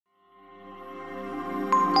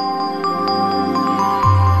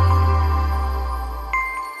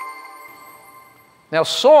Now,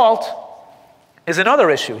 salt is another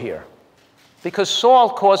issue here, because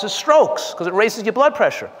salt causes strokes, because it raises your blood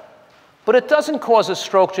pressure. But it doesn't cause a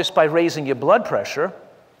stroke just by raising your blood pressure.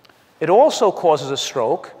 It also causes a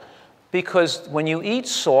stroke because when you eat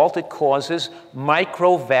salt, it causes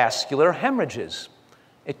microvascular hemorrhages.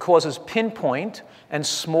 It causes pinpoint and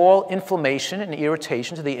small inflammation and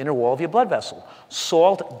irritation to the inner wall of your blood vessel.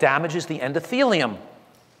 Salt damages the endothelium.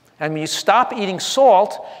 And when you stop eating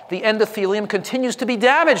salt, the endothelium continues to be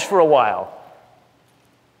damaged for a while.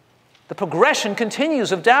 The progression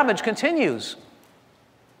continues, of damage continues.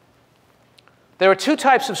 There are two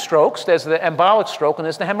types of strokes. There's the embolic stroke and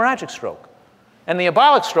there's the hemorrhagic stroke. And the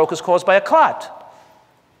embolic stroke is caused by a clot.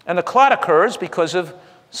 And the clot occurs because of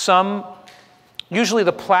usually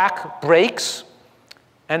the plaque breaks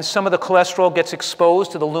and some of the cholesterol gets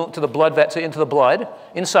exposed into the blood,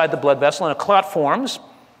 inside the blood vessel, and a clot forms.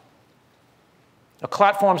 A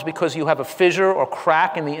clot forms because you have a fissure or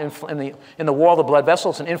crack in the wall of the blood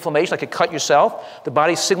vessel. It's an inflammation, like you cut yourself. The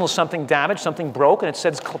body signals something damaged, something broke, and it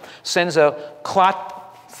sends a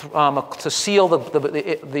clot to seal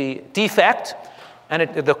the defect.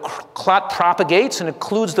 And the clot propagates and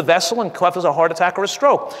occludes the vessel and causes a heart attack or a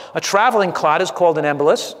stroke. A traveling clot is called an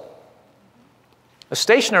embolus. A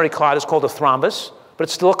stationary clot is called a thrombus, but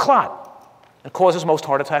it's still a clot. It causes most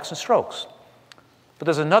heart attacks and strokes. But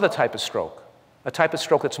there's another type of stroke. A type of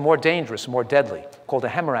stroke that's more dangerous, more deadly, called a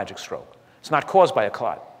hemorrhagic stroke. It's not caused by a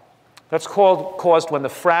clot. That's caused when the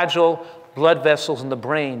fragile blood vessels in the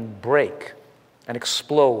brain break and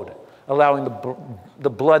explode, allowing the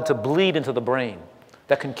blood to bleed into the brain.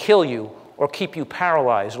 That can kill you or keep you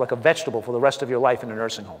paralyzed like a vegetable for the rest of your life in a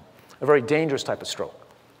nursing home. A very dangerous type of stroke.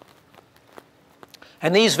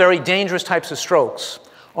 And these very dangerous types of strokes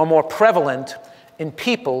are more prevalent in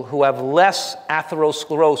people who have less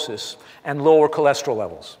atherosclerosis and lower cholesterol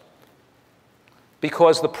levels.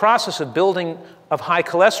 Because the process of building of high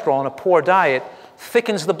cholesterol in a poor diet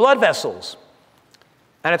thickens the blood vessels.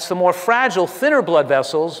 And it's the more fragile, thinner blood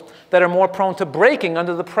vessels that are more prone to breaking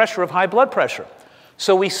under the pressure of high blood pressure.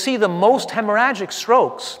 So we see the most hemorrhagic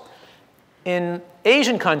strokes in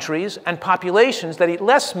Asian countries and populations that eat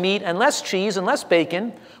less meat and less cheese and less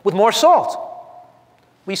bacon with more salt.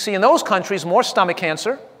 We see in those countries more stomach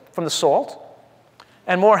cancer from the salt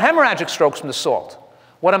and more hemorrhagic strokes from the salt.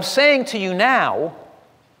 What I'm saying to you now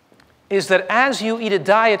is that as you eat a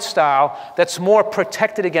diet style that's more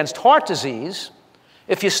protected against heart disease,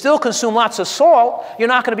 if you still consume lots of salt, you're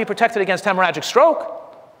not going to be protected against hemorrhagic stroke.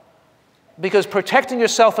 Because protecting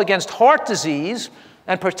yourself against heart disease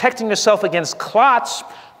and protecting yourself against clots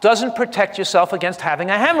doesn't protect yourself against having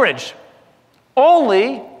a hemorrhage.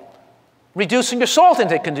 Only reducing your salt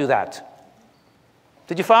intake can do that.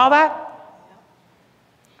 Did you follow that?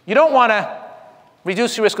 You don't want to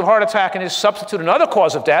reduce the risk of heart attack and just substitute another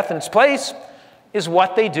cause of death in its place, is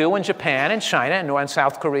what they do in Japan and China and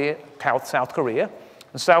South Korea.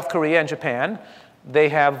 In South Korea and Japan, they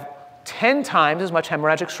have 10 times as much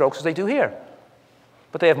hemorrhagic strokes as they do here.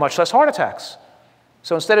 But they have much less heart attacks.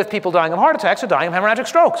 So instead of people dying of heart attacks, they're dying of hemorrhagic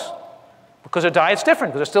strokes. Because their diet's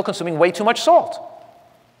different, because they're still consuming way too much salt.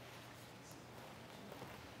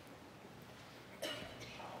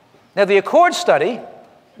 Now, the Accord study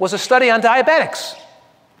was a study on diabetics.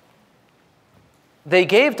 They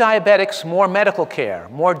gave diabetics more medical care,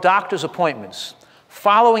 more doctor's appointments,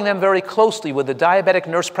 following them very closely with the diabetic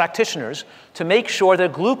nurse practitioners to make sure their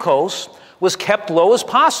glucose was kept low as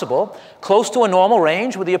possible, close to a normal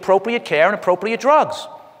range with the appropriate care and appropriate drugs.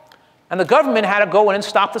 And the government had to go in and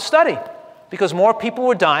stop the study because more people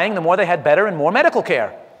were dying the more they had better and more medical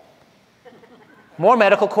care. More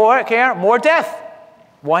medical care, more death.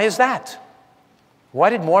 Why is that? Why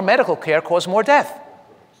did more medical care cause more death?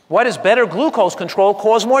 Why does better glucose control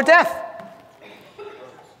cause more death?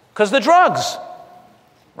 Because the drugs.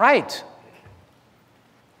 Right.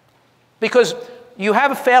 Because you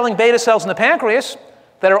have failing beta cells in the pancreas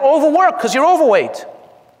that are overworked because you're overweight.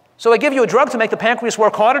 So they give you a drug to make the pancreas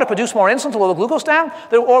work harder to produce more insulin to lower the glucose down.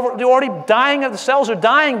 They're already dying, the cells are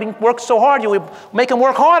dying, being worked so hard, you make them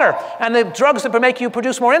work harder. And the drugs that make you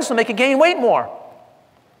produce more insulin make you gain weight more.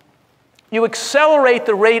 You accelerate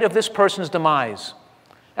the rate of this person's demise.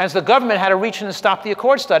 As the government had to reach in and stop the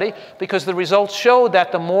Accord study because the results showed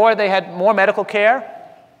that the more they had more medical care,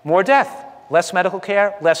 more death. Less medical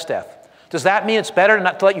care, less death. Does that mean it's better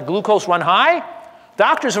not to let your glucose run high?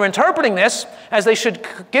 Doctors are interpreting this as they should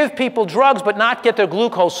give people drugs but not get their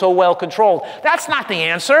glucose so well controlled. That's not the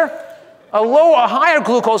answer. A higher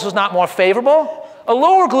glucose is not more favorable. A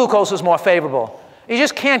lower glucose is more favorable. You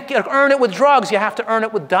just can't earn it with drugs. You have to earn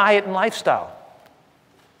it with diet and lifestyle.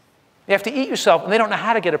 You have to eat yourself, and they don't know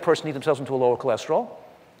how to get a person to eat themselves into a lower cholesterol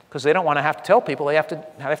because they don't want to have to tell people they have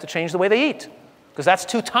to change the way they eat because that's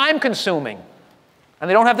too time-consuming. And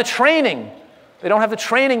they don't have the training. They don't have the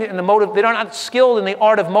training in the they're not skilled in the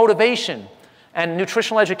art of motivation and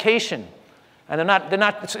nutritional education. And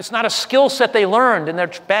it's not a skill set they learned in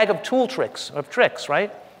their bag of tricks,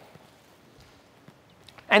 right?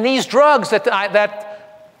 And these drugs that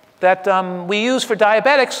we use for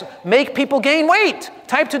diabetics make people gain weight.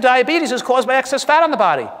 Type 2 diabetes is caused by excess fat on the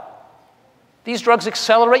body. These drugs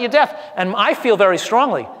accelerate your death. And I feel very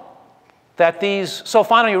strongly that these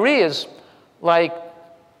sulfonylureas, like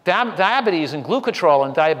diabetes and glucotrol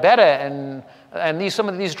and diabeta and some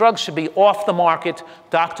of these drugs should be off the market.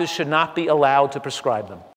 Doctors should not be allowed to prescribe them.